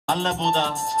Al-Nabuda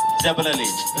Jabalali.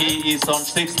 He is on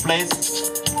 6th place.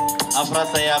 Afra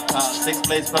Sayab 6th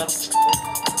place पर.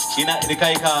 Ina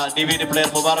Nikai का DVD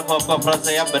player मुबारक हो आपको Afra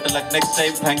Sayab. Better luck next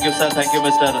time. Thank you sir. Thank you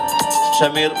Mr.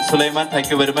 Shamir Sulaiman.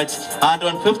 Thank you very much. And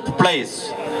on 5th place.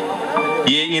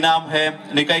 ये इनाम है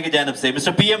निकाय की जानब से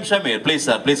Mr. P.M. Shamir, please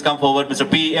sir, please come forward. Mr.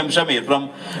 P.M. Shamir from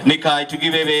Nikai to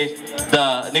give away the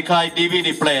Nikai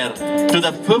DVD player to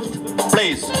the 5th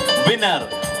place winner,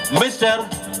 Mr.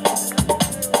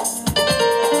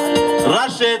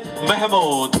 Rashid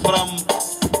Mahmood from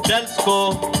Dalsko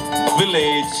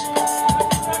Village,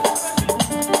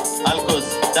 Alkos.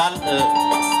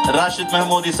 Rashid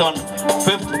Mahmood is on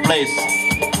 5th place.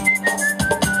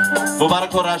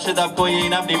 मुबारक हो राशिद आपको ये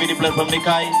इनाम DVD player from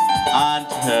निकाय and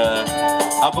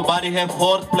अब बारी है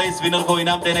 4th place winner को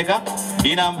इनाम देने का.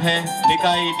 इनाम है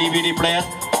निकाय DVD player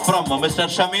from mister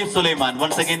Shamir Suleman.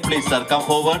 Once again please sir come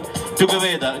forward to give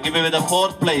away the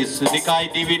 4th place निकाय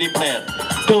डीवीडी प्लेयर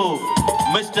टू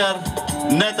मिस्टर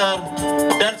नदर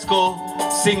डेल्स्को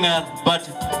singer but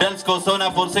Delsko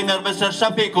Sonapur singer Mr.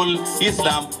 Shafiqul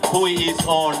Islam who is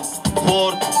on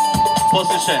 4th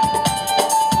position.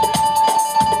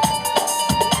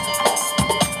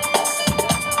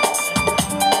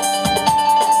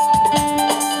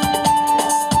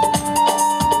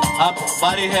 अब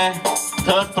बारी है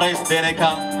 3rd prize देने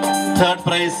का. 3rd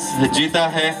prize जीता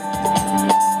है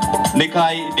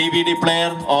निकाय डीवीडी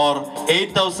प्लेयर और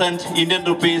 8,000 Indian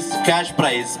rupees cash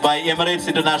prize bye Emirates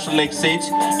international exchange.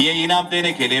 ये इनाम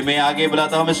देने के लिए मैं आगे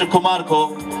बुलाता हूं मिस्टर कुमार को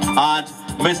and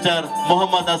mister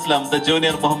Mohammad Aslam the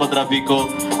junior Mohammad Rafi को.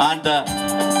 And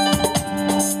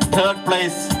 3rd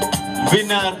prize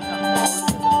winner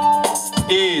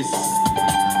is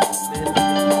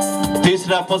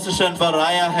तीसरा पोजीशन पर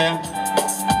आया है.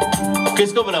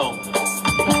 किसको बुलाऊं?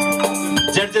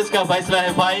 जजेस का फैसला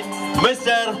है भाई.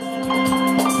 Mister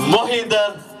Mohinder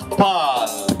M.PAUL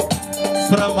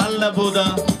from Al-Nabuda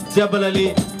Jabalali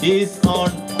is on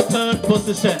 3rd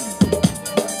position.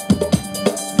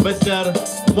 Mr.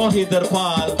 Mohinder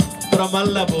M.PAUL from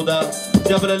Al-Nabuda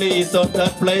Jabalali is on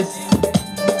 3rd place.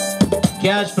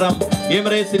 Cash from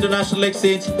Emirates International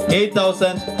Exchange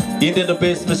 8,000 Indian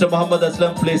rupees. Mr. Mohammed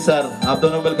Aslam, please sir. आप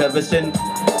दोनों मिलकर western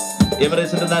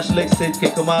Emirates International Exchange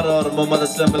के कुमार और मोहम्मद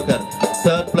असलम मिलकर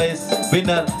 3rd place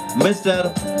winner Mr.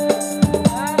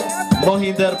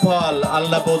 Mohinder M.PAUL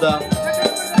Al-Nabuda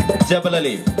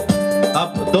Jabalali.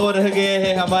 अब 2 रह गए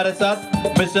हैं हमारे साथ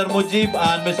मिस्टर मुजीब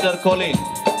और मिस्टर कॉलिन.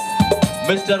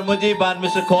 मिस्टर मुजीब और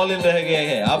मिस्टर कॉलिन रह गए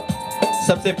हैं. अब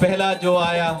सबसे पहला जो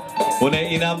आया उन्हें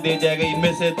इनाम दिया जाएगा.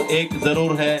 इनमें से एक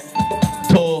जरूर है.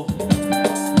 तो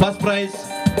first prize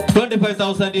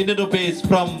 25,000 Indian rupees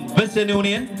from Western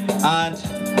Union and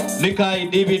निकाय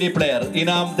डीवीडी प्लेयर.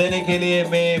 इनाम देने के लिए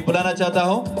मैं बुलाना चाहता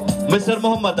हूँ mister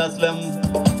Mohammad Aslam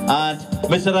and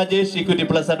Mr. Rajesh Equity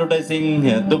Plus Advertising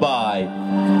Dubai.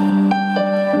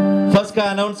 First का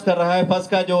अनाउंस कर रहा है. फर्स्ट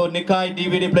का जो निकाय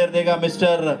डीवीडी प्लेयर देगा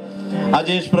mister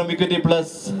Ajesh from equity plus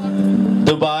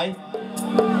Dubai.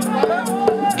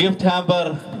 Gift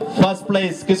hamper first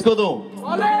place किसको दूं?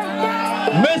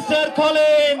 Mister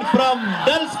Colin from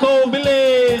डेल्स्को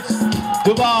village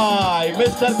Dubai.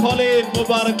 Mister Colin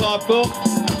मुबारक हो आपको.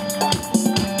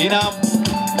 इनाम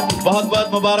बहुत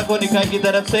बहुत मुबारक हो निकाय की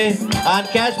तरफ से. And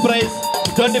cash prize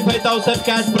 25,000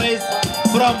 cash prize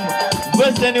from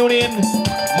western union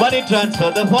money transfer.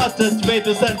 The fastest way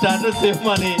to send and receive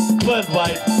money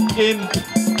worldwide in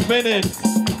minutes.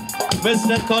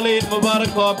 Mister Colin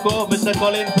मुबारक हो आपको. Mister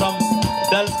Colin from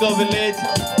डेल्स्को village.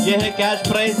 यह है कैश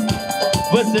प्राइज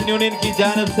वेस्टर्न यूनियन की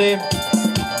जानब से.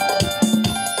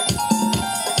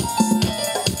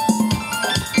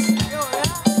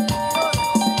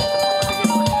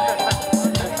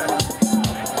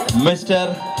 Mr.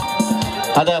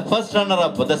 The first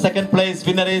runner-up, the second place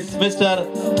winner is Mr.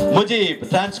 Mujib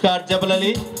Transcard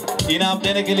Jabalali. इनाम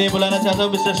देने के लिए बुलाना चाहता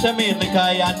हूँ मिस्टर शमीर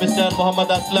निकाय and मिस्टर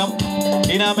मोहम्मद असलम.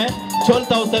 इनाम है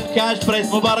 12,000 कैश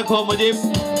प्राइज. मुबारक हो Mujib.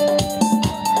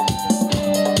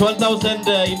 12,000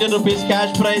 Indian rupees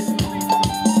cash prize.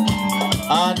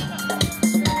 और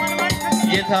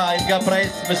ये था इनका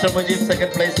prize. Mister Mujib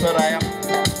second place पर आया.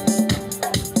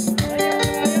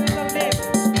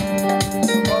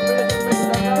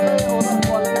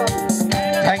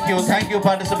 Thank you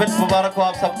participants. मुबारक हो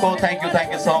आप सबको. Thank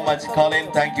you so much. Colin,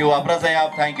 thank you. Afra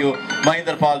Sayab, thank you.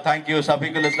 Mohinder M.PAUL, thank you.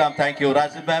 Shafiqul Islam, thank you.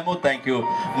 Rashid Mahmood, thank you.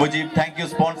 Mujib, thank you.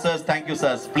 Sponsors, thank you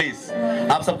sirs. Please,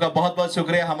 आप सबका बहुत बहुत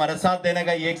शुक्रिया हमारा साथ देने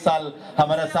का. ये 1 साल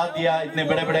हमारा साथ दिया, इतने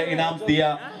बड़े बड़े इनाम दिया,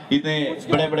 इतने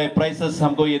बड़े बड़े प्राइसेस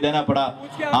हमको ये देना पड़ा.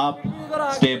 आप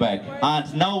stay back.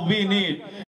 And now we need